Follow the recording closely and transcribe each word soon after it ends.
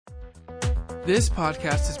This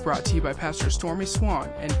podcast is brought to you by Pastor Stormy Swann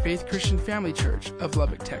and Faith Christian Family Church of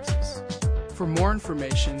Lubbock, Texas. For more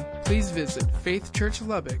information, please visit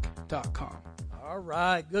faithchurchlubbock.com. All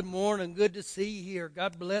right. Good morning. Good to see you here.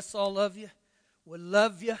 God bless all of you. We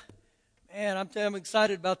love you. Man, I'm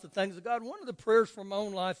excited about the things of God. One of the prayers for my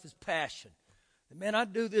own life is passion. And man, I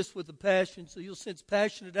do this with a passion, so you'll sense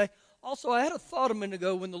passion today. Also, I had a thought a minute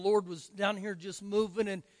ago when the Lord was down here just moving,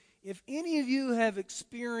 and if any of you have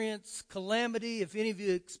experienced calamity, if any of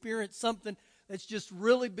you experienced something that's just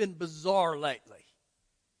really been bizarre lately,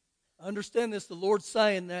 understand this, the Lord's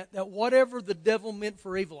saying that whatever the devil meant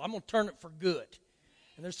for evil, I'm going to turn it for good.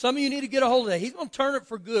 And there's some of you need to get a hold of that. He's going to turn it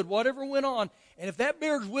for good, whatever went on. And if that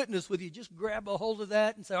bears witness with you, just grab a hold of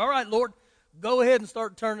that and say, all right, Lord, go ahead and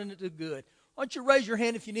start turning it to good. Why don't you raise your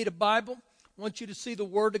hand if you need a Bible? I want you to see the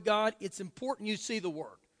Word of God. It's important you see the Word.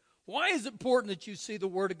 Why is it important that you see the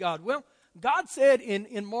Word of God? Well, God said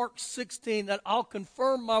in Mark 16 that I'll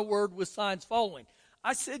confirm my word with signs following.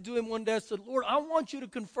 I said to him one day, I said, Lord, I want you to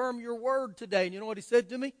confirm your word today. And you know what he said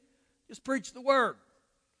to me? Just preach the word.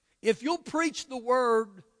 If you'll preach the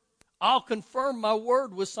word, I'll confirm my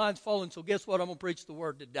word with signs following. So guess what? I'm going to preach the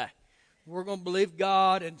word today. We're going to believe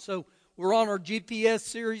God. And so we're on our GPS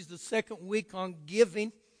series, the second week on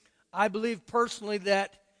giving. I believe personally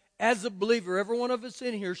that as a believer, every one of us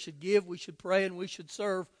in here should give, we should pray, and we should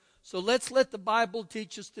serve. So let's let the Bible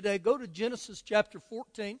teach us today. Go to Genesis chapter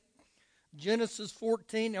 14. Genesis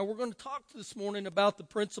 14. Now we're going to talk this morning about the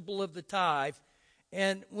principle of the tithe.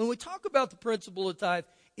 And when we talk about the principle of tithe,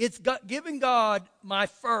 it's giving God my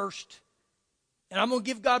first, and I'm going to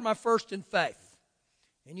give God my first in faith.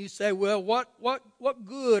 And you say, well, what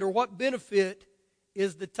good or what benefit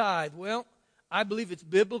is the tithe? Well, I believe it's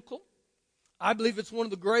biblical. I believe it's one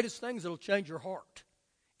of the greatest things that will change your heart.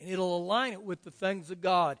 And it'll align it with the things of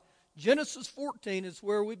God. Genesis 14 is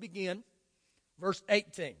where we begin. Verse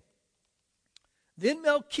 18. Then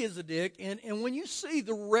Melchizedek, and when you see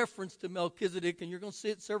the reference to Melchizedek, and you're going to see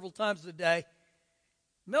it several times a day,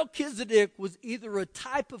 Melchizedek was either a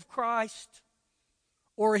type of Christ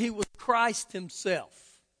or he was Christ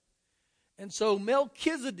himself. And so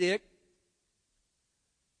Melchizedek,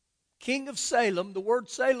 king of Salem, the word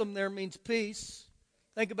Salem there means peace.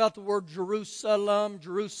 Think about the word Jerusalem,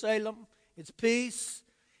 it's peace.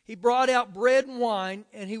 He brought out bread and wine,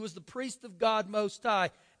 and he was the priest of God Most High.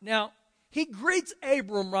 Now, he greets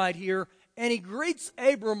Abram right here, and he greets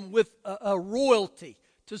Abram with a royalty.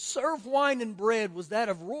 To serve wine and bread was that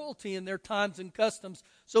of royalty in their times and customs,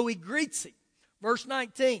 so he greets him. Verse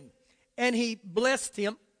 19, and he blessed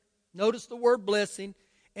him. Notice the word blessing.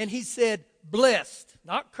 And he said, blessed,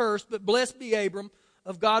 not cursed, but blessed be Abram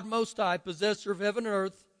of God Most High, possessor of heaven and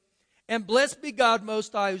earth. And blessed be God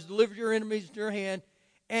Most High, who's delivered your enemies into your hand.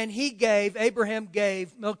 And Abraham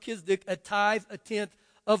gave Melchizedek a tithe, a tenth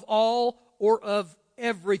of all or of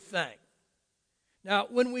everything. Now,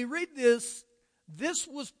 when we read this, this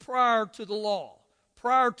was prior to the law,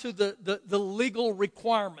 prior to the legal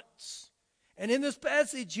requirements. And in this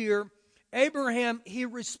passage here, Abraham, he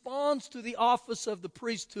responds to the office of the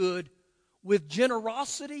priesthood with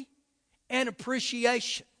generosity and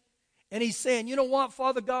appreciation. And he's saying, you know what,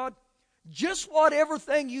 Father God, just what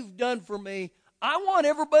everything you've done for me, I want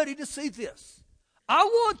everybody to see this. I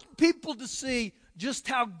want people to see just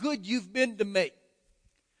how good you've been to me.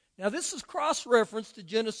 Now, this is cross-referenced to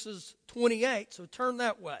Genesis 28, so turn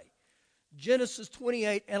that way. Genesis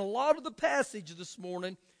 28, and a lot of the passage this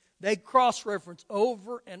morning, they cross-reference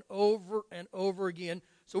over and over and over again.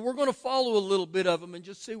 So we're going to follow a little bit of them and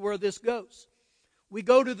just see where this goes. We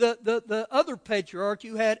go to the other patriarch.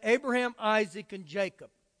 You had Abraham, Isaac, and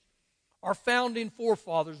Jacob. Our founding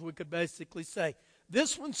forefathers, we could basically say.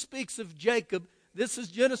 This one speaks of Jacob. This is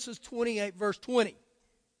Genesis 28, verse 20.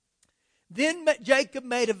 Then Jacob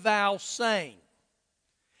made a vow saying.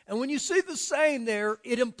 And when you see the saying there,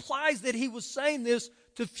 it implies that he was saying this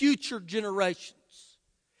to future generations.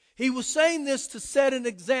 He was saying this to set an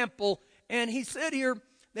example, and he said here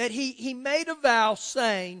that he made a vow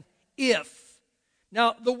saying, if.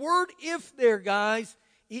 Now, the word if there, guys,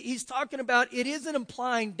 he's talking about, it isn't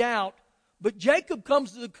implying doubt, but Jacob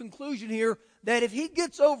comes to the conclusion here that if he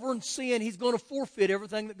gets over in sin, he's going to forfeit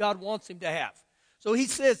everything that God wants him to have. So he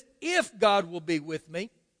says, if God will be with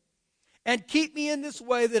me and keep me in this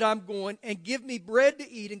way that I'm going and give me bread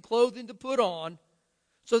to eat and clothing to put on,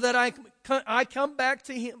 so that I come back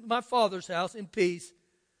to him, my father's house in peace,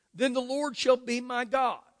 then the Lord shall be my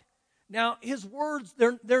God. Now, his words,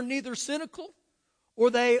 they're neither cynical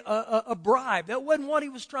or they a bribe. That wasn't what he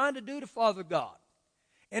was trying to do to Father God.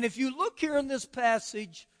 And if you look here in this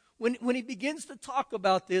passage, when he begins to talk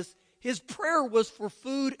about this, his prayer was for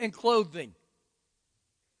food and clothing.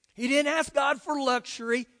 He didn't ask God for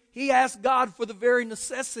luxury. He asked God for the very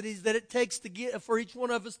necessities that it takes to get for each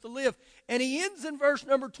one of us to live. And he ends in verse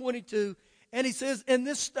number 22, and he says, "And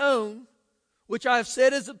this stone, which I have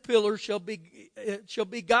set as a pillar, shall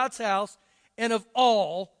be God's house, and of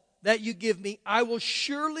all that you give me, I will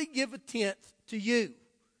surely give a tenth to you."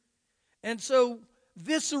 And so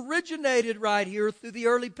this originated right here through the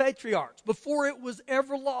early patriarchs, before it was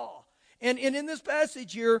ever law. And in this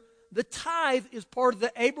passage here, the tithe is part of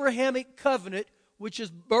the Abrahamic covenant, which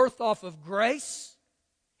is birthed off of grace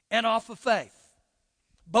and off of faith.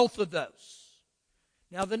 Both of those.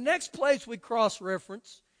 Now, the next place we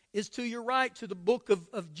cross-reference is to your right, to the book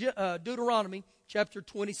of Deuteronomy, chapter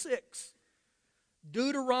 26.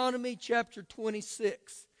 Deuteronomy, chapter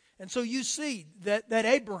 26. And so you see that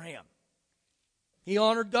Abraham, he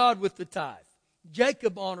honored God with the tithe.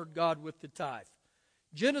 Jacob honored God with the tithe.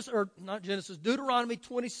 Deuteronomy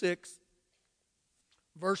 26,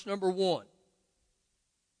 verse number 1.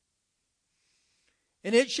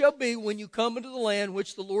 "And it shall be when you come into the land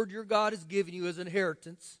which the Lord your God has given you as an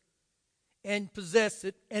inheritance, and possess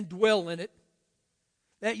it, and dwell in it,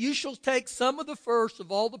 that you shall take some of the first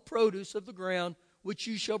of all the produce of the ground, which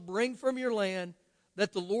you shall bring from your land,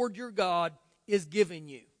 that the Lord your God is giving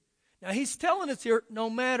you." Now he's telling us here, no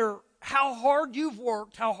matter how hard you've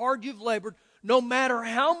worked, how hard you've labored, no matter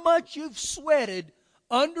how much you've sweated,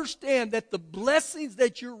 understand that the blessings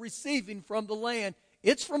that you're receiving from the land,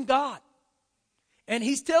 it's from God. And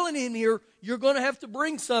he's telling him here, you're going to have to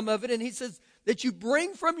bring some of it. And he says that you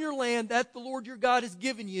bring from your land that the Lord your God has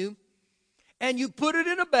given you, and you put it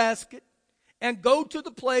in a basket and go to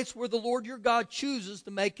the place where the Lord your God chooses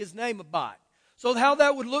to make his name abide. So how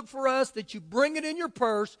that would look for us, that you bring it in your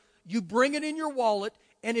purse, you bring it in your wallet,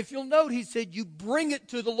 and if you'll note, he said you bring it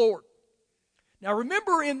to the Lord. Now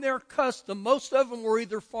remember, in their custom, most of them were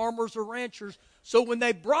either farmers or ranchers. So when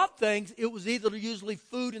they brought things, it was either usually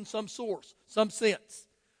food in some source, some sense.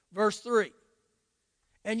 Verse 3.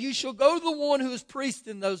 "And you shall go to the one who is priest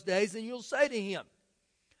in those days, and you'll say to him,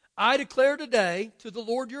 I declare today to the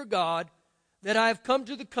Lord your God that I have come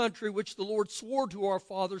to the country which the Lord swore to our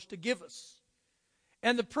fathers to give us.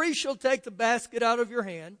 And the priest shall take the basket out of your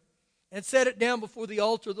hand and set it down before the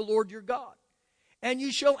altar of the Lord your God. And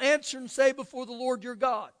you shall answer and say before the Lord your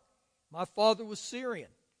God, My father was Syrian.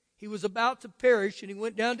 He was about to perish, and he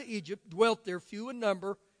went down to Egypt, dwelt there, few in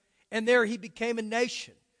number, and there he became a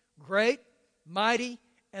nation, great, mighty,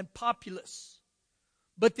 and populous.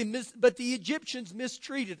 But the Egyptians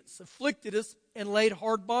mistreated us, afflicted us, and laid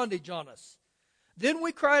hard bondage on us. Then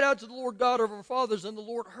we cried out to the Lord God of our fathers, and the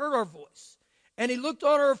Lord heard our voice. And he looked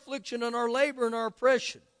on our affliction and our labor and our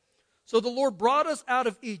oppression. So the Lord brought us out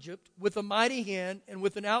of Egypt with a mighty hand and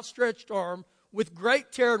with an outstretched arm, with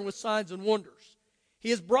great terror and with signs and wonders. He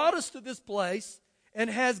has brought us to this place and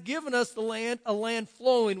has given us the land, a land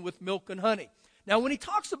flowing with milk and honey." Now, when he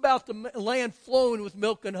talks about the land flowing with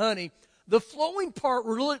milk and honey, the flowing part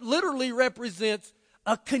literally represents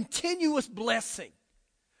a continuous blessing.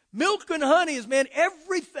 Milk and honey is, man,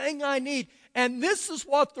 everything I need. And this is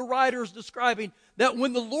what the writer is describing, that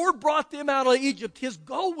when the Lord brought them out of Egypt, his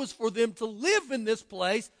goal was for them to live in this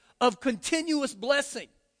place of continuous blessing.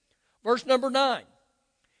 Verse number 9.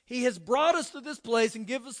 "He has brought us to this place and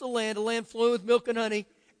given us a land flowing with milk and honey.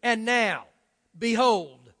 And now,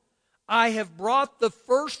 behold, I have brought the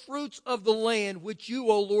first fruits of the land which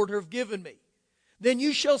you, O Lord, have given me. Then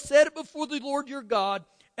you shall set it before the Lord your God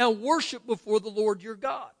and worship before the Lord your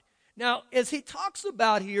God." Now, as he talks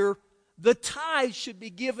about here, the tithe should be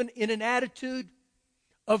given in an attitude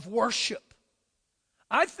of worship.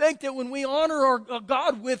 I think that when we honor our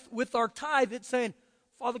God with our tithe, it's saying,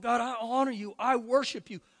 Father God, I honor you. I worship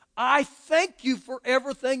you. I thank you for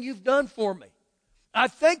everything you've done for me. I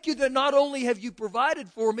thank you that not only have you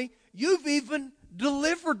provided for me, you've even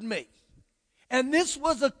delivered me. And this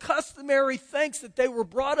was a customary thanks that they were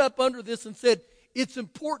brought up under this and said, it's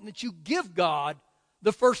important that you give God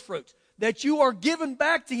the first fruits, that you are given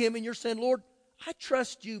back to him and you're saying, Lord, I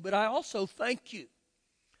trust you, but I also thank you.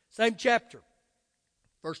 Same chapter,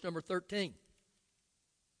 verse number 13.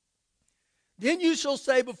 "Then you shall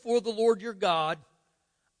say before the Lord your God,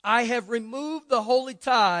 I have removed the holy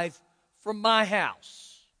tithe from my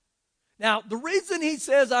house." Now, the reason he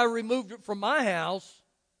says I removed it from my house,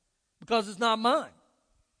 because it's not mine.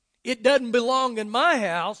 It doesn't belong in my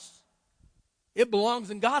house. It belongs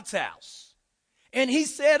in God's house. And he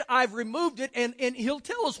said, I've removed it, and he'll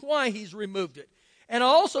tell us why he's removed it. "And I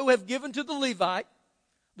also have given to the Levite,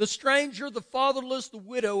 the stranger, the fatherless, the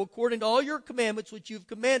widow, according to all your commandments which you've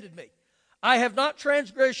commanded me. I have not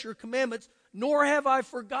transgressed your commandments, nor have I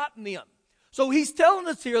forgotten them." So he's telling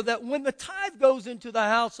us here that when the tithe goes into the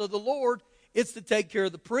house of the Lord, it's to take care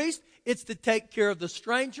of the priest, it's to take care of the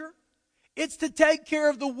stranger, it's to take care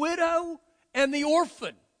of the widow and the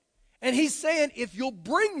orphan. And he's saying, if you'll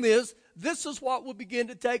bring this, this is what will begin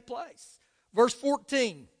to take place. Verse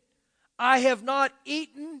 14, I have not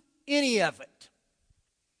eaten any of it.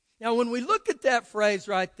 Now, when we look at that phrase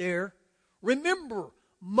right there, remember,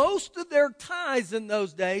 most of their tithes in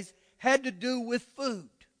those days had to do with food.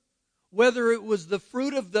 Whether it was the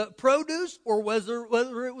fruit of the produce or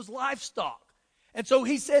whether it was livestock. And so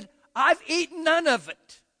he said, I've eaten none of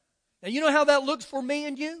it. Now, you know how that looks for me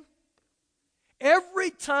and you? Every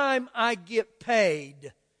time I get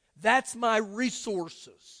paid, that's my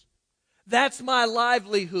resources. That's my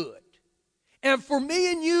livelihood. And for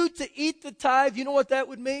me and you to eat the tithe, you know what that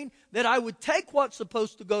would mean? That I would take what's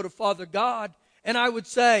supposed to go to Father God and I would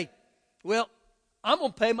say, well, I'm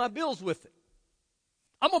going to pay my bills with it.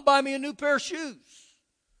 I'm going to buy me a new pair of shoes.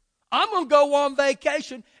 I'm going to go on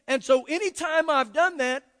vacation. And so anytime I've done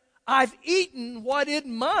that, I've eaten what isn't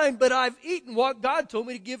mine, but I've eaten what God told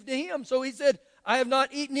me to give to him. So he said, I have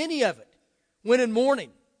not eaten any of it when in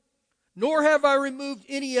mourning, nor have I removed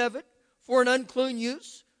any of it for an unclean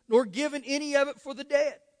use, nor given any of it for the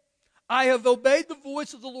dead. I have obeyed the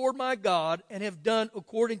voice of the Lord my God and have done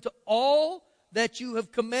according to all that you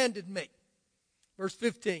have commanded me. Verse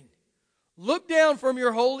 15. Look down from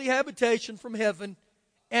your holy habitation from heaven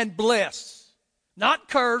and bless, not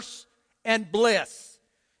curse, and bless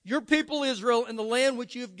your people Israel and the land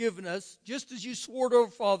which you have given us, just as you swore to our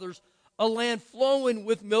fathers, a land flowing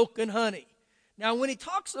with milk and honey. Now, when he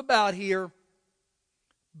talks about here,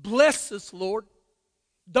 bless us, Lord.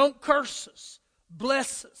 Don't curse us.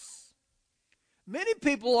 Bless us. Many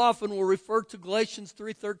people often will refer to Galatians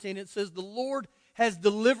 3:13. It says, the Lord has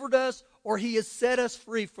delivered us, or he has set us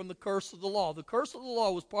free from the curse of the law. The curse of the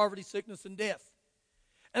law was poverty, sickness, and death.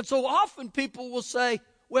 And so often people will say,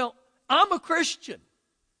 well, I'm a Christian.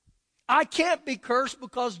 I can't be cursed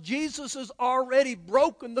because Jesus has already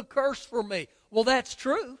broken the curse for me. Well, that's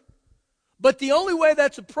true. But the only way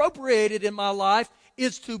that's appropriated in my life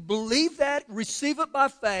is to believe that, receive it by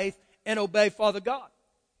faith, and obey Father God.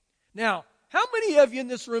 Now, how many of you in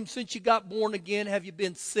this room, since you got born again, have you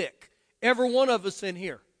been sick? Every one of us in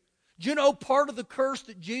here. Do you know part of the curse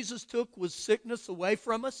that Jesus took was sickness away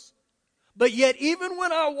from us? But yet, even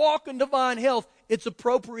when I walk in divine health, it's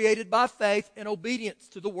appropriated by faith and obedience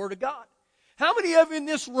to the Word of God. How many of you in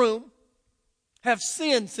this room have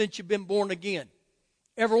sinned since you've been born again?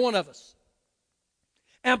 Every one of us.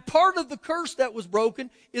 And part of the curse that was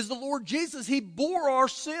broken is the Lord Jesus. He bore our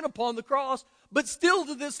sin upon the cross, but still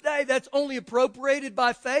to this day, that's only appropriated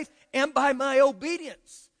by faith and by my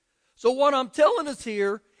obedience. So what I'm telling us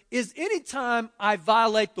here is anytime I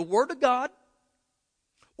violate the Word of God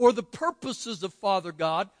or the purposes of Father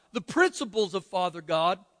God, the principles of Father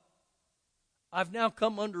God, I've now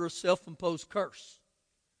come under a self-imposed curse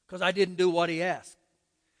because I didn't do what he asked.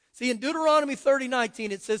 See, in Deuteronomy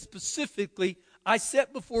 30:19, it says specifically, I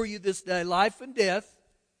set before you this day life and death,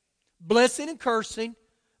 blessing and cursing.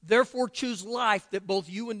 Therefore choose life that both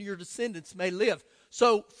you and your descendants may live.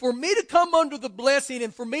 So for me to come under the blessing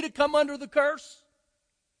and for me to come under the curse,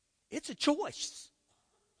 it's a choice.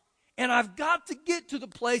 And I've got to get to the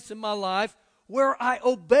place in my life where I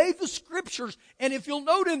obey the Scriptures. And if you'll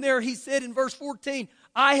note in there, he said in verse 14,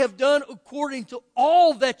 I have done according to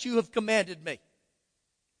all that you have commanded me.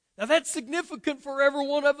 Now that's significant for every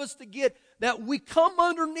one of us to get, that we come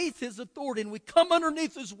underneath his authority and we come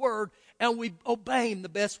underneath his word and we obey him the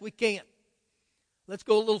best we can. Let's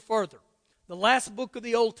go a little further. The last book of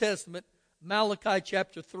the Old Testament, Malachi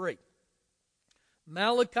chapter 3.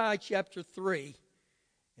 Malachi chapter 3.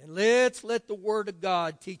 And let's let the Word of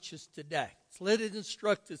God teach us today. Let's let it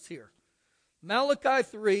instruct us here. Malachi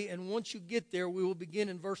 3, and once you get there, we will begin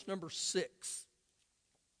in verse number 6.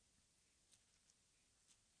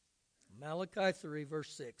 Malachi 3,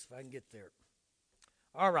 verse 6, if I can get there.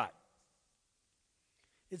 All right.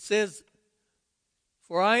 It says,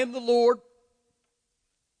 for I am the Lord,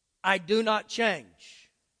 I do not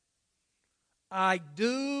change. I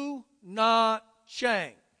do not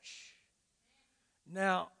change.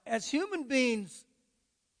 Now, as human beings,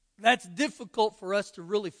 that's difficult for us to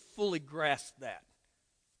really fully grasp that.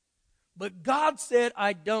 But God said,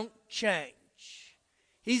 I don't change.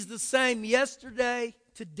 He's the same yesterday,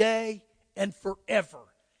 today, and forever.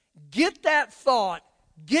 Get that thought,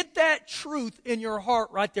 get that truth in your heart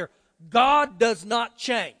right there. God does not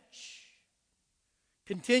change.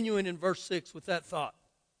 Continuing in verse 6 with that thought.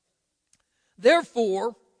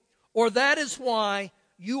 Therefore, or that is why,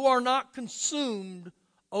 you are not consumed,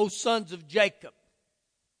 O sons of Jacob.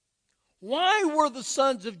 Why were the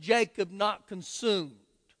sons of Jacob not consumed?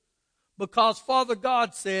 Because Father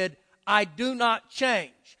God said, I do not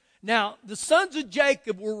change. Now, the sons of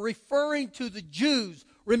Jacob were referring to the Jews.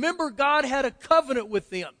 Remember, God had a covenant with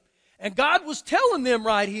them. And God was telling them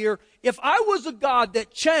right here, if I was a God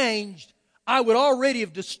that changed, I would already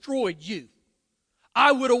have destroyed you.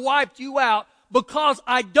 I would have wiped you out. Because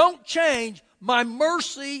I don't change, my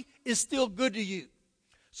mercy is still good to you.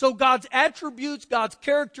 So God's attributes, God's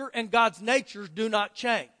character, and God's natures do not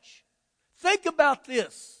change. Think about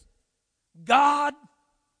this. God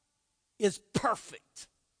is perfect.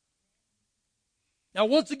 Now,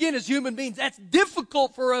 once again, as human beings, that's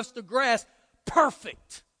difficult for us to grasp.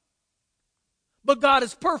 Perfect. But God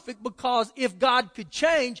is perfect because if God could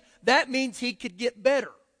change, that means He could get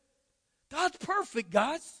better. God's perfect,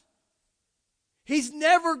 guys. He's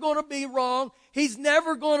never going to be wrong. He's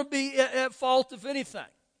never going to be at fault of anything.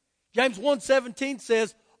 James 1:17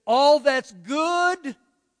 says, all that's good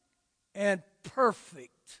and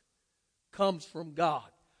perfect comes from God.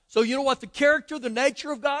 So you know what the character, the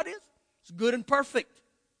nature of God is? It's good and perfect.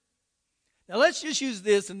 Now let's just use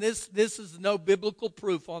this, and this is no biblical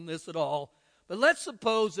proof on this at all. But let's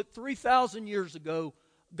suppose that 3,000 years ago,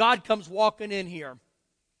 God comes walking in here,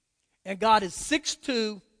 and God is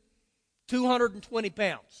 6'2", 220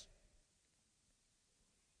 pounds.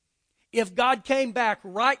 If God came back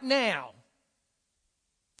right now,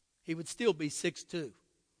 He would still be 6'2",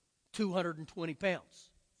 220 pounds.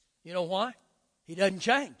 You know why? He doesn't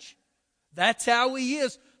change. That's how He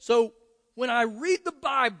is. So when I read the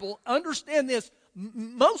Bible, understand this,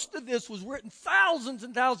 most of this was written thousands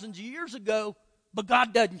and thousands of years ago, but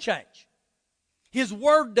God doesn't change. His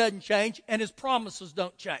word doesn't change, and His promises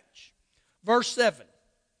don't change. Verse 7.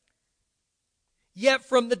 Yet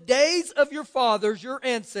from the days of your fathers, your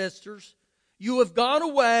ancestors, you have gone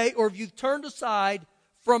away, or you've turned aside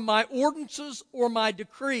from my ordinances or my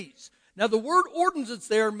decrees. Now the word ordinance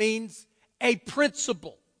there means a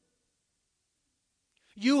principle.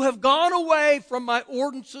 You have gone away from my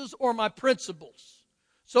ordinances or my principles.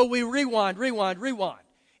 So we rewind.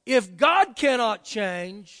 If God cannot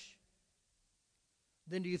change,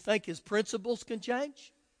 then do you think His principles can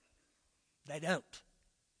change? They don't.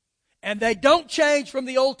 And they don't change from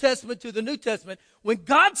the Old Testament to the New Testament. When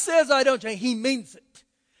God says I don't change, He means it.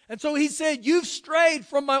 And so He said, you've strayed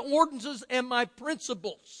from my ordinances and my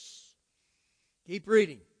principles. Keep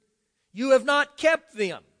reading. You have not kept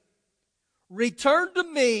them. Return to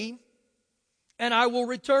me, and I will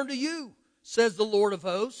return to you, says the Lord of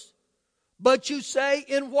hosts. But you say,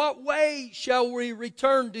 in what way shall we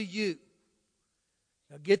return to you?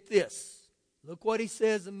 Now get this. Look what He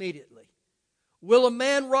says immediately. Will a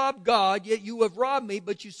man rob God? Yet you have robbed me.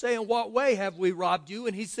 But you say, in what way have we robbed you?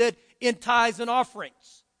 And He said, in tithes and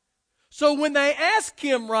offerings. So when they ask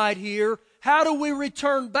Him right here, how do we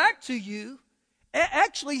return back to you?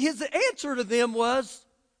 Actually, His answer to them was,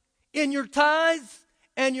 in your tithes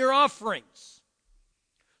and your offerings.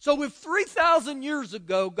 So if 3,000 years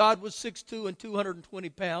ago, God was 6'2" and 220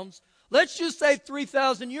 pounds, let's just say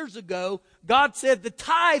 3,000 years ago, God said, the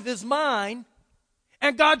tithe is mine,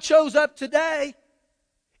 and God shows up today,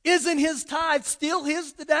 isn't His tithe still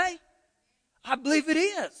His today? I believe it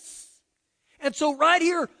is. And so right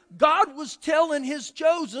here, God was telling His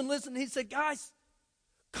chosen, listen, He said, guys,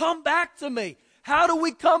 come back to me. How do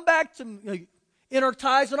we come back to me? In our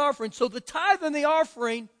tithes and offerings. So the tithe and the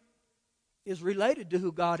offering is related to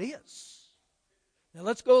who God is. Now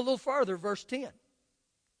let's go a little farther, verse 10.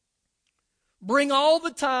 Bring all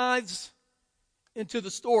the tithes into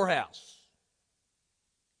the storehouse,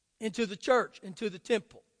 into the church, into the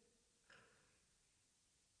temple.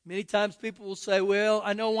 Many times people will say, well,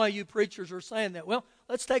 I know why you preachers are saying that. Well,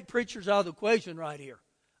 let's take preachers out of the equation right here.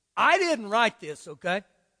 I didn't write this, okay?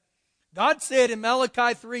 God said in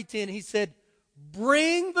Malachi 3:10, He said,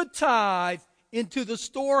 bring the tithe into the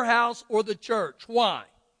storehouse or the church. Why?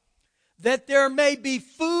 That there may be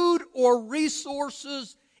food or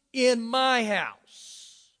resources in my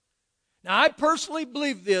house. Now, I personally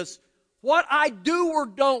believe this. What I do or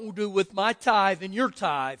don't do with my tithe and your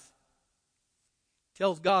tithe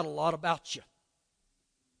tells God a lot about you.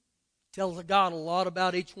 Tells God a lot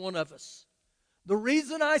about each one of us. The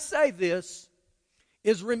reason I say this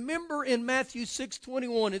is, remember in Matthew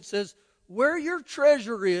 6:21 it says, where your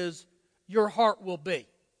treasure is, your heart will be.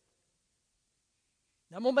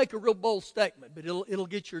 Now I'm going to make a real bold statement, but it'll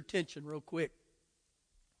get your attention real quick.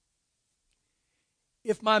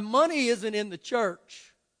 If my money isn't in the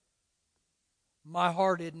church, my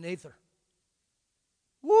heart isn't either.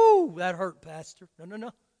 Woo, that hurt, Pastor.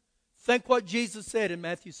 No. Think what Jesus said in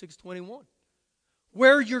Matthew 6:21.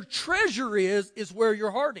 Where your treasure is where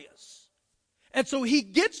your heart is. And so he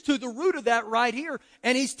gets to the root of that right here.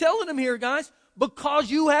 And he's telling them here, guys, because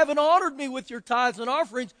you haven't honored me with your tithes and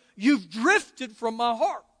offerings, you've drifted from my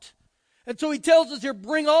heart. And so he tells us here,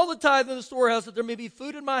 bring all the tithe in the storehouse that there may be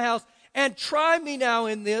food in my house, and try me now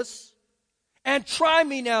in this, and try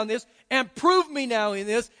me now in this, and prove me now in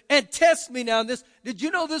this, and test me now in this. Did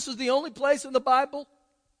you know this is the only place in the Bible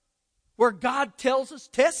where God tells us,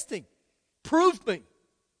 testing, prove me?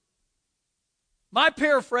 My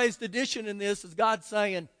paraphrased edition in this is God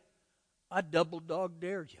saying, I double dog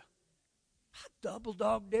dare you. I double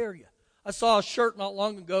dog dare you. I saw a shirt not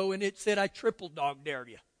long ago and it said, I triple dog dare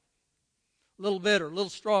you. A little better, a little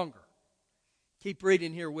stronger. Keep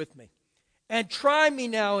reading here with me. And try me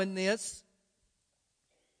now in this,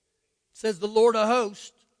 says the Lord of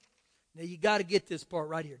hosts. Now you got to get this part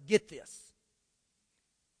right here. Get this.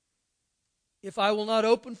 If I will not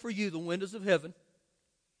open for you the windows of heaven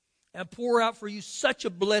and pour out for you such a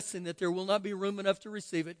blessing that there will not be room enough to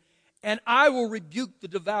receive it, and I will rebuke the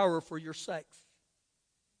devourer for your sakes.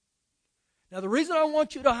 Now the reason I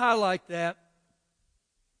want you to highlight that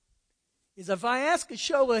is if I ask a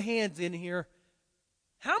show of hands in here,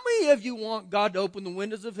 how many of you want God to open the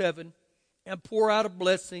windows of heaven and pour out a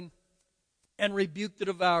blessing and rebuke the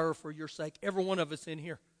devourer for your sake? Every one of us in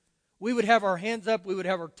here. We would have our hands up, we would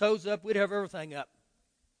have our toes up, we'd have everything up.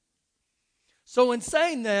 So in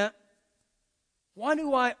saying that, why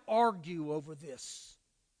do I argue over this?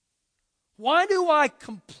 Why do I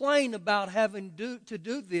complain about having to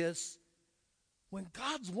do this when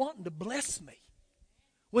God's wanting to bless me?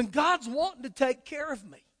 When God's wanting to take care of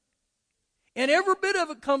me? And every bit of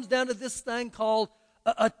it comes down to this thing called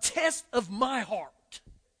a test of my heart.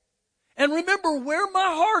 And remember, where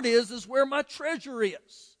my heart is where my treasure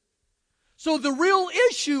is. So the real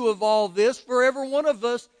issue of all this for every one of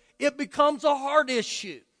us, it becomes a heart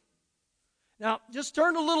issue. Now, just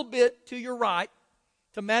turn a little bit to your right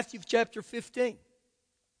to Matthew chapter 15.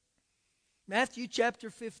 Matthew chapter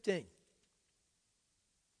 15.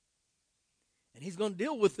 And he's going to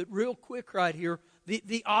deal with it real quick right here.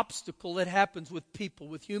 The obstacle that happens with people,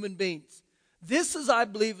 with human beings. This is, I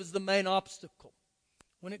believe, is the main obstacle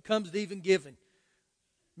when it comes to even giving.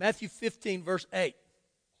 Matthew 15, verse 8.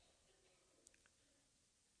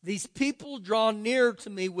 These people draw near to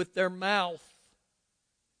me with their mouth,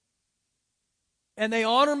 and they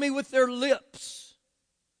honor me with their lips,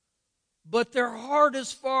 but their heart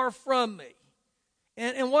is far from me.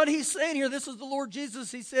 And what he's saying here, this is the Lord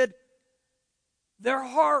Jesus, he said, their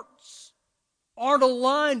hearts aren't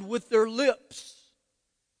aligned with their lips.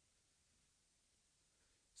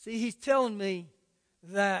 See, he's telling me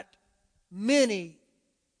that many,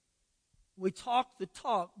 we talk the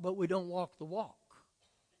talk, but we don't walk the walk.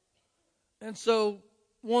 And so,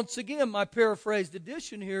 once again, my paraphrased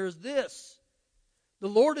edition here is this. The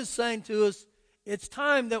Lord is saying to us, it's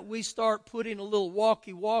time that we start putting a little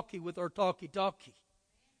walkie-walkie with our talkie-talkie.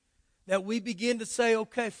 That we begin to say,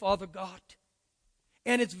 okay, Father God.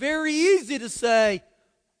 And it's very easy to say,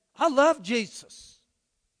 I love Jesus.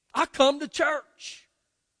 I come to church.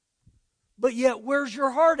 But yet, where's your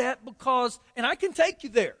heart at? Because, and I can take you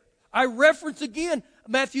there. I reference again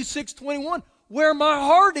Matthew 6:21. Where my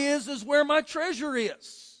heart is where my treasure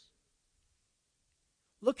is.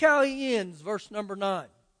 Look how he ends, verse number 9.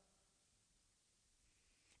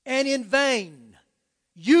 And in vain,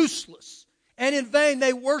 useless, and in vain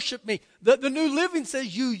they worship me. The New Living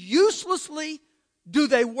says, you uselessly do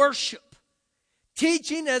they worship,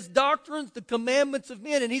 teaching as doctrines the commandments of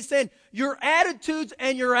men. And he's saying, your attitudes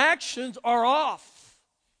and your actions are off.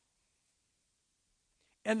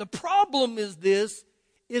 And the problem is this,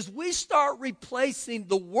 is we start replacing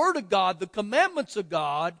the Word of God, the commandments of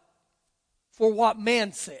God, for what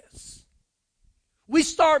man says. We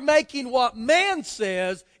start making what man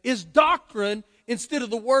says is doctrine instead of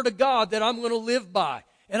the Word of God that I'm going to live by,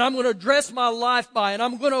 and I'm going to address my life by, and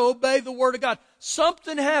I'm going to obey the Word of God.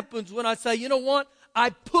 Something happens when I say, you know what?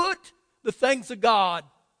 I put the things of God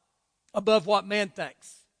above what man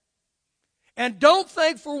thinks. And don't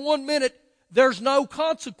think for 1 minute there's no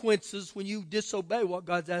consequences when you disobey what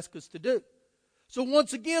God's asked us to do. So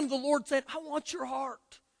once again, the Lord said, I want your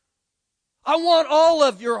heart. I want all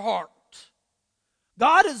of your heart.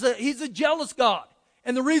 God He's a jealous God.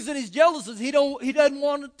 And the reason He's jealous is He doesn't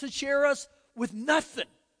want to share us with nothing.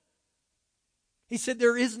 He said,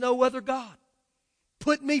 there is no other God.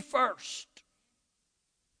 Put me first.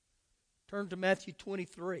 Turn to Matthew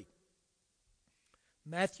 23.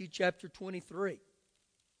 Matthew chapter 23.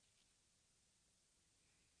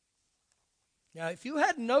 Now, if you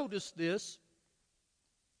hadn't noticed this,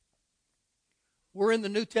 we're in the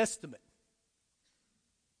New Testament.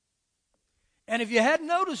 And if you hadn't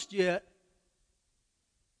noticed yet,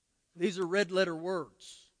 These are red letter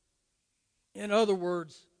words. In other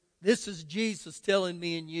words, this is Jesus telling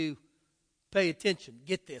me and you, pay attention.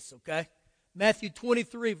 Get this, okay? Matthew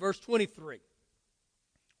 23, verse 23.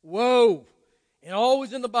 Woe. And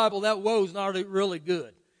always in the Bible, that woe is not really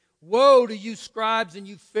good. Woe to you scribes and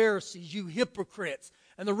you Pharisees, you hypocrites.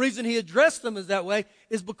 And the reason he addressed them as that way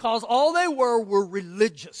is because all they were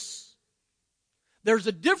religious. There's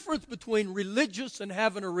a difference between religious and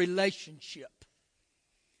having a relationship.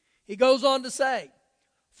 He goes on to say,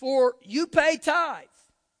 for you pay tithe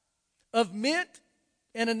of mint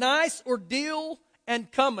and anise or dill and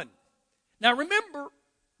cumin. Now remember,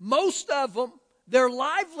 most of them, their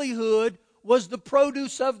livelihood was the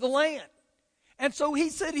produce of the land. And so he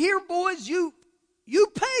said, here boys, you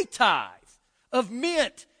pay tithe of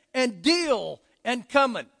mint and dill and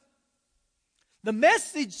cumin. The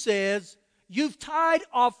Message says, you've tithe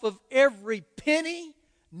off of every penny,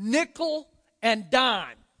 nickel, and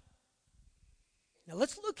dime. Now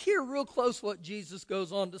let's look here real close what Jesus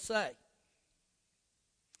goes on to say.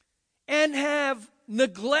 And have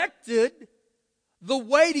neglected the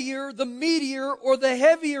weightier, the meatier, or the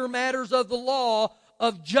heavier matters of the law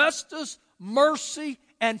of justice, mercy,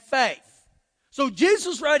 and faith. So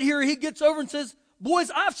Jesus right here, he gets over and says,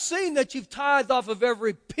 boys, I've seen that you've tithed off of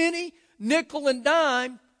every penny, nickel, and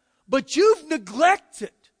dime, but you've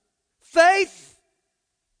neglected faith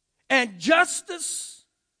and justice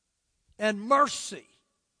and mercy.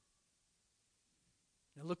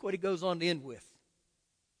 Now look what he goes on to end with.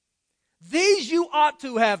 These you ought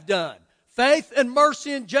to have done. Faith and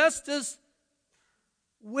mercy and justice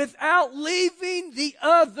without leaving the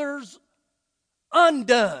others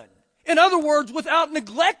undone. In other words, without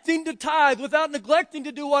neglecting to tithe, without neglecting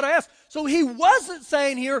to do what I ask. So he wasn't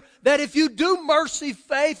saying here that if you do mercy,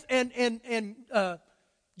 faith, and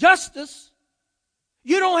justice,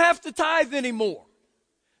 you don't have to tithe anymore.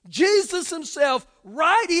 Jesus himself,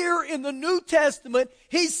 right here in the New Testament,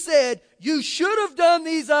 he said, you should have done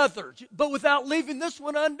these others, but without leaving this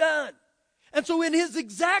one undone. And so in his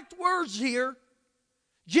exact words here,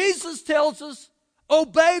 Jesus tells us,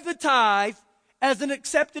 obey the tithe as an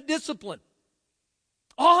accepted discipline.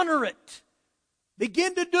 Honor it.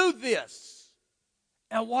 Begin to do this.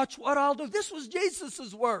 And watch what I'll do. This was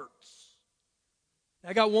Jesus' words.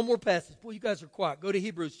 I got one more passage. Boy, you guys are quiet. Go to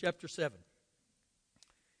Hebrews chapter 7.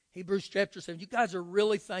 Hebrews chapter 7. You guys are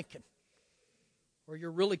really thinking. Or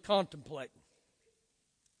you're really contemplating.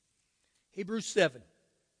 Hebrews 7.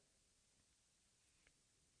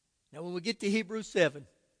 Now when we get to Hebrews 7,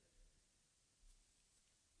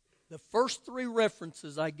 the first three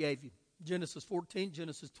references I gave you, Genesis 14,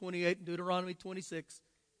 Genesis 28, and Deuteronomy 26,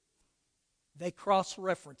 they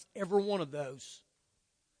cross-reference every one of those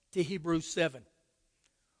to Hebrews 7.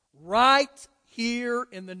 Right here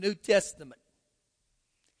in the New Testament.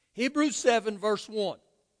 Hebrews 7, verse 1.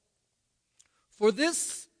 For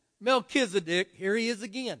this Melchizedek, here he is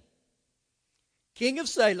again, king of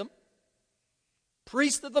Salem,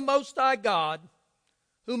 priest of the Most High God,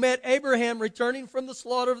 who met Abraham returning from the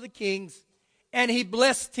slaughter of the kings, and he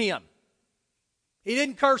blessed him. He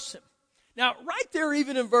didn't curse him. Now, right there,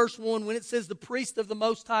 even in verse 1, when it says the priest of the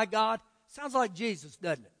Most High God, sounds like Jesus,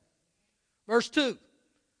 doesn't it? Verse 2,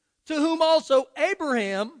 to whom also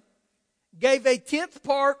Abraham gave a tenth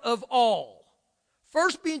part of all.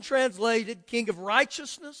 First being translated king of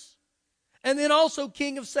righteousness, and then also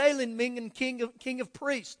king of Salem, meaning king of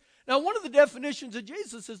priests. Now, one of the definitions of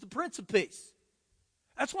Jesus is the Prince of Peace.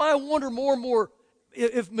 That's why I wonder more and more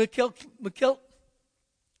if Melchizedek.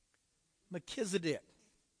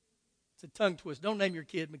 It's a tongue twist. Don't name your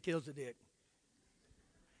kid Melchizedek.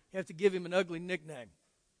 You have to give him an ugly nickname.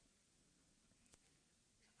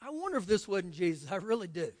 I wonder if this wasn't Jesus. I really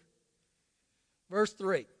do. Verse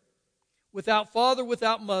 3. Without father,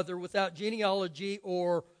 without mother, without genealogy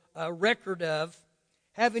or record of,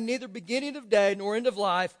 having neither beginning of day nor end of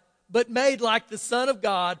life, but made like the Son of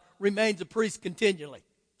God, remains a priest continually.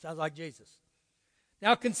 Sounds like Jesus.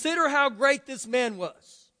 Now consider how great this man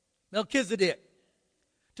was, Melchizedek,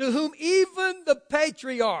 to whom even the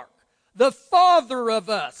patriarch, the father of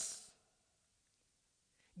us,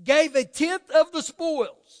 gave a tenth of the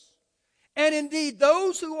spoils. And indeed,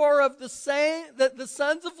 those who are of the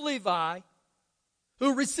sons of Levi,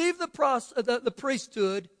 who receive the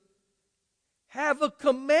priesthood, have a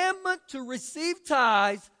commandment to receive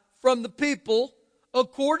tithes from the people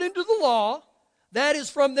according to the law, that is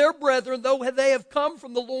from their brethren, though they have come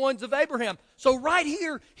from the loins of Abraham. So right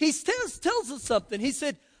here, he tells us something. He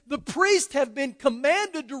said, the priests have been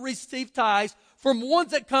commanded to receive tithes from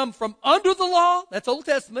ones that come from under the law, that's Old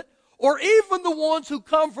Testament, or even the ones who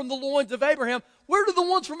come from the loins of Abraham. Where do the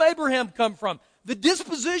ones from Abraham come from? the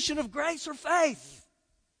disposition of grace or faith.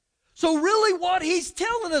 So really what he's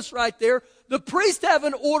telling us right there, the priests have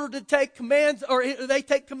an order to take commands, or they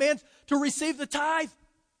take commands to receive the tithe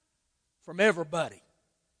from everybody.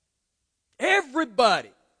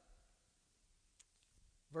 Everybody.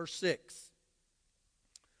 Verse 6.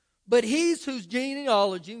 But he whose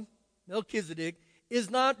genealogy, Melchizedek, is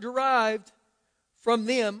not derived from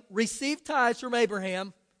them, received tithes from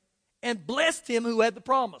Abraham, and blessed him who had the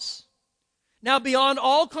promise. Now beyond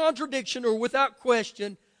all contradiction, or without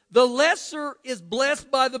question, the lesser is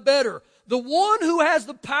blessed by the better. The one who has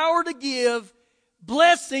the power to give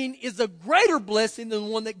blessing is a greater blessing than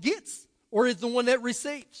the one that gets, or is the one that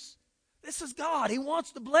receives. This is God. He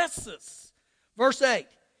wants to bless us. Verse 8.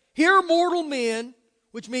 Here mortal men,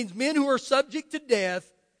 which means men who are subject to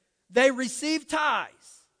death, they receive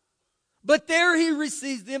tithes. But there he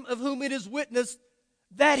receives them of whom it is witnessed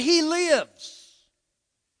that he lives.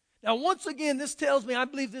 Now once again, this tells me, I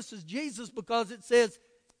believe this is Jesus, because it says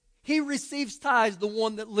he receives tithes, the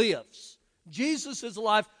one that lives. Jesus is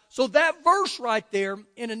alive. So that verse right there,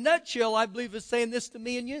 in a nutshell, I believe is saying this to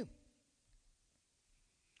me and you.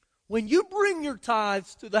 When you bring your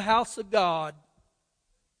tithes to the house of God,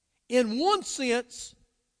 in one sense,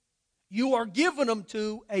 you are giving them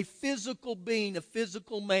to a physical being, a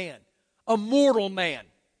physical man, a mortal man.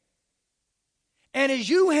 And as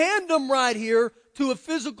you hand them right here to a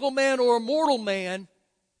physical man or a mortal man,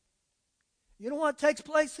 you know what takes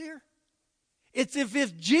place here? It's as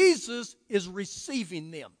if Jesus is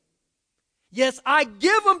receiving them. Yes, I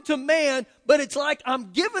give them to man, but it's like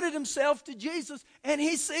I'm giving it himself to Jesus, and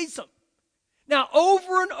he sees them. Now,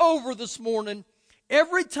 over and over this morning,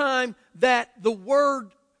 every time that the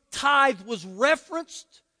word tithe was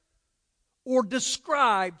referenced or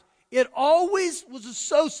described, it always was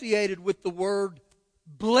associated with the word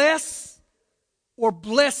bless or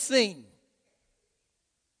blessing.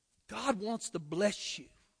 God wants to bless you.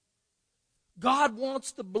 God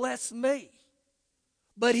wants to bless me.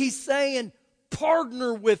 But he's saying,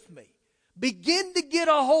 partner with me. Begin to get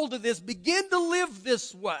a hold of this. Begin to live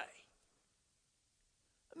this way.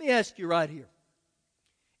 Let me ask you right here.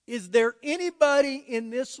 Is there anybody in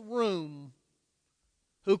this room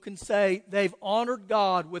who can say they've honored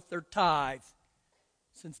God with their tithe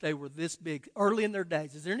since they were this big, early in their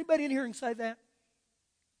days? Is there anybody in here who can say that?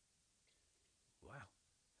 Wow.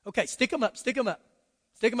 Okay, stick them up, stick them up.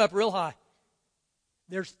 Stick them up real high.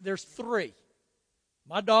 There's three.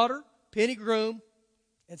 My daughter, Penny Groom,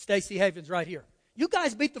 and Stacy Havens right here. You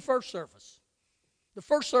guys beat the first service. The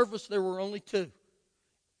first service, there were only two.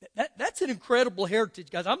 That's an incredible heritage,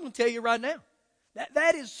 guys. I'm going to tell you right now.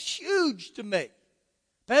 That is huge to me.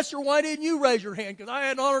 Pastor, why didn't you raise your hand? Because I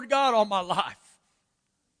hadn't honored God all my life.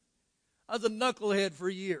 I was a knucklehead for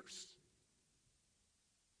years.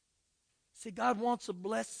 See, God wants to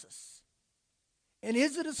bless us. And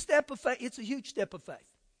is it a step of faith? It's a huge step of faith.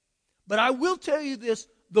 But I will tell you this,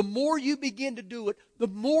 the more you begin to do it, the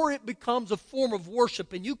more it becomes a form of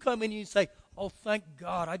worship. And you come in and you say, oh, thank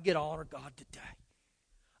God, I get to honor God today.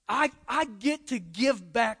 I get to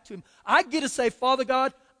give back to him. I get to say, Father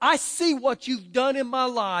God, I see what you've done in my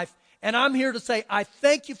life, and I'm here to say, I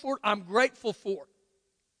thank you for it. I'm grateful for it.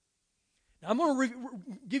 Now, I'm going to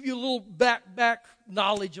give you a little back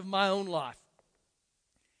knowledge of my own life.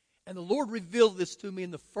 And the Lord revealed this to me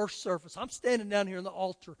in the first service. I'm standing down here on the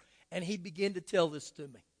altar, and he began to tell this to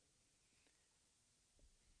me.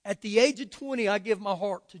 At the age of 20, I give my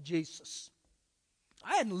heart to Jesus.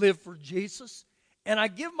 I hadn't lived for Jesus. And I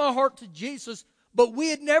give my heart to Jesus, but we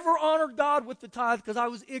had never honored God with the tithe because I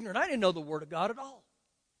was ignorant. I didn't know the Word of God at all.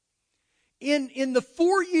 In the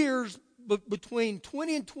 4 years between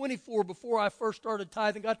 20 and 24 before I first started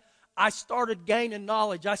tithing God, I started gaining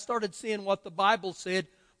knowledge. I started seeing what the Bible said,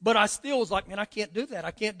 but I still was like, man, I can't do that.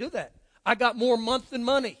 I can't do that. I got more month than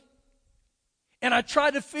money. And I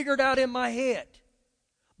tried to figure it out in my head.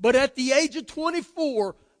 But at the age of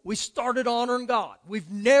 24, we started honoring God.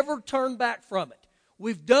 We've never turned back from it.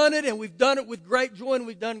 We've done it, and we've done it with great joy, and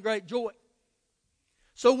we've done great joy.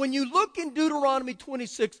 So when you look in Deuteronomy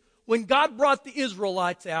 26, when God brought the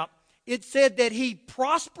Israelites out, it said that he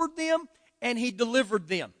prospered them and he delivered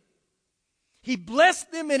them. He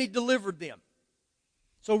blessed them and he delivered them.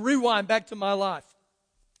 So rewind back to my life.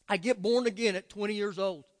 I get born again at 20 years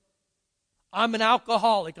old. I'm an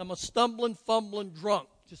alcoholic. I'm a stumbling, fumbling drunk.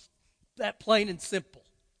 Just that plain and simple.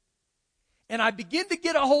 And I begin to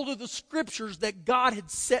get a hold of the scriptures that God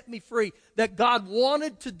had set me free, that God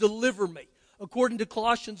wanted to deliver me. According to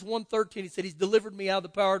Colossians 1:13, he said he's delivered me out of the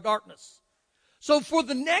power of darkness. So for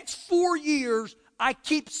the next 4 years, I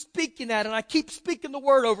keep speaking that, and I keep speaking the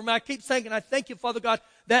word over me. I keep saying, and I thank you, Father God,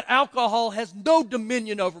 that alcohol has no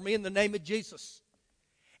dominion over me in the name of Jesus.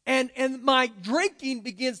 And my drinking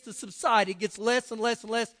begins to subside. It gets less and less and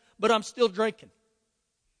less, but I'm still drinking.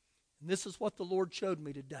 And this is what the Lord showed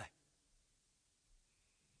me today.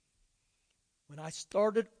 When I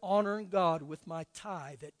started honoring God with my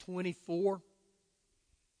tithe at 24,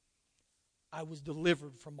 I was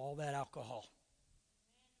delivered from all that alcohol.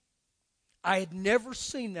 I had never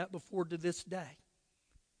seen that before to this day.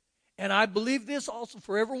 And I believe this also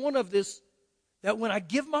for every one of this, that when I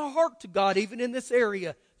give my heart to God, even in this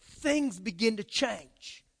area, things begin to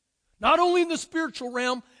change. Not only in the spiritual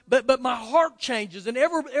realm, but my heart changes, and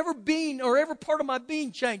every being or every part of my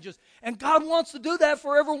being changes. And God wants to do that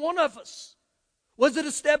for every one of us. Was it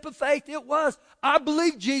a step of faith? It was. I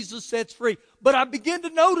believe Jesus sets free. But I began to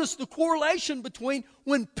notice the correlation between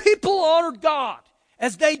when people honored God,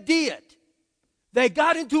 as they did, they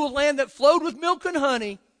got into a land that flowed with milk and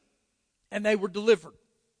honey, and they were delivered.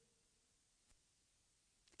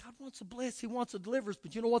 God wants to bless. He wants to deliver us.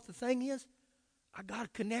 But you know what the thing is? I got to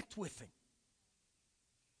connect with Him.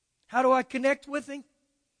 How do I connect with Him?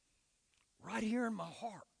 Right here in my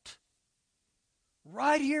heart.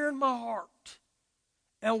 Right here in my heart.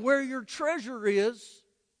 And where your treasure is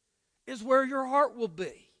where your heart will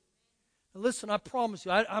be. Now listen, I promise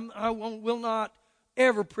you, I will not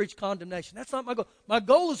ever preach condemnation. That's not my goal. My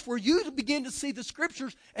goal is for you to begin to see the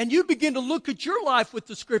Scriptures, and you begin to look at your life with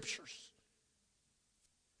the Scriptures.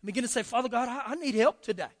 And begin to say, Father God, I need help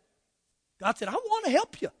today. God said, I want to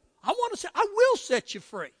help you. I will set you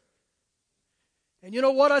free. And you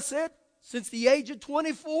know what I said? Since the age of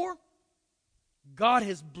 24, God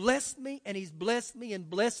has blessed me, and He's blessed me and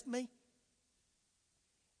blessed me.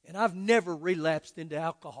 And I've never relapsed into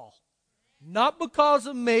alcohol. Not because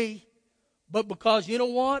of me, but because, you know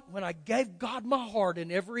what? When I gave God my heart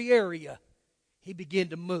in every area, He began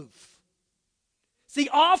to move. See,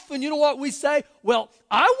 often, you know what we say? Well,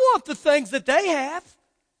 I want the things that they have.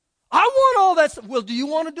 I want all that stuff. Well, do you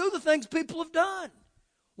want to do the things people have done?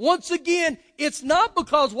 Once again, it's not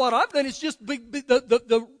because what I've done. It's just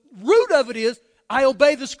the root of it is I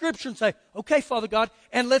obey the Scripture and say, okay, Father God,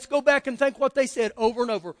 and let's go back and think what they said over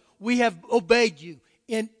and over. We have obeyed you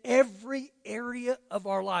in every area of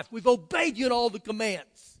our life. We've obeyed you in all the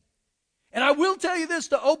commands. And I will tell you this,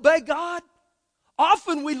 to obey God,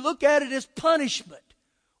 often we look at it as punishment.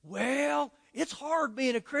 Well, it's hard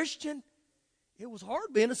being a Christian. It was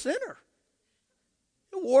hard being a sinner.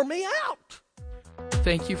 It wore me out.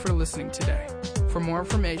 Thank you for listening today. For more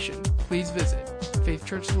information, please visit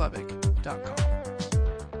faithchurchlubbock.com.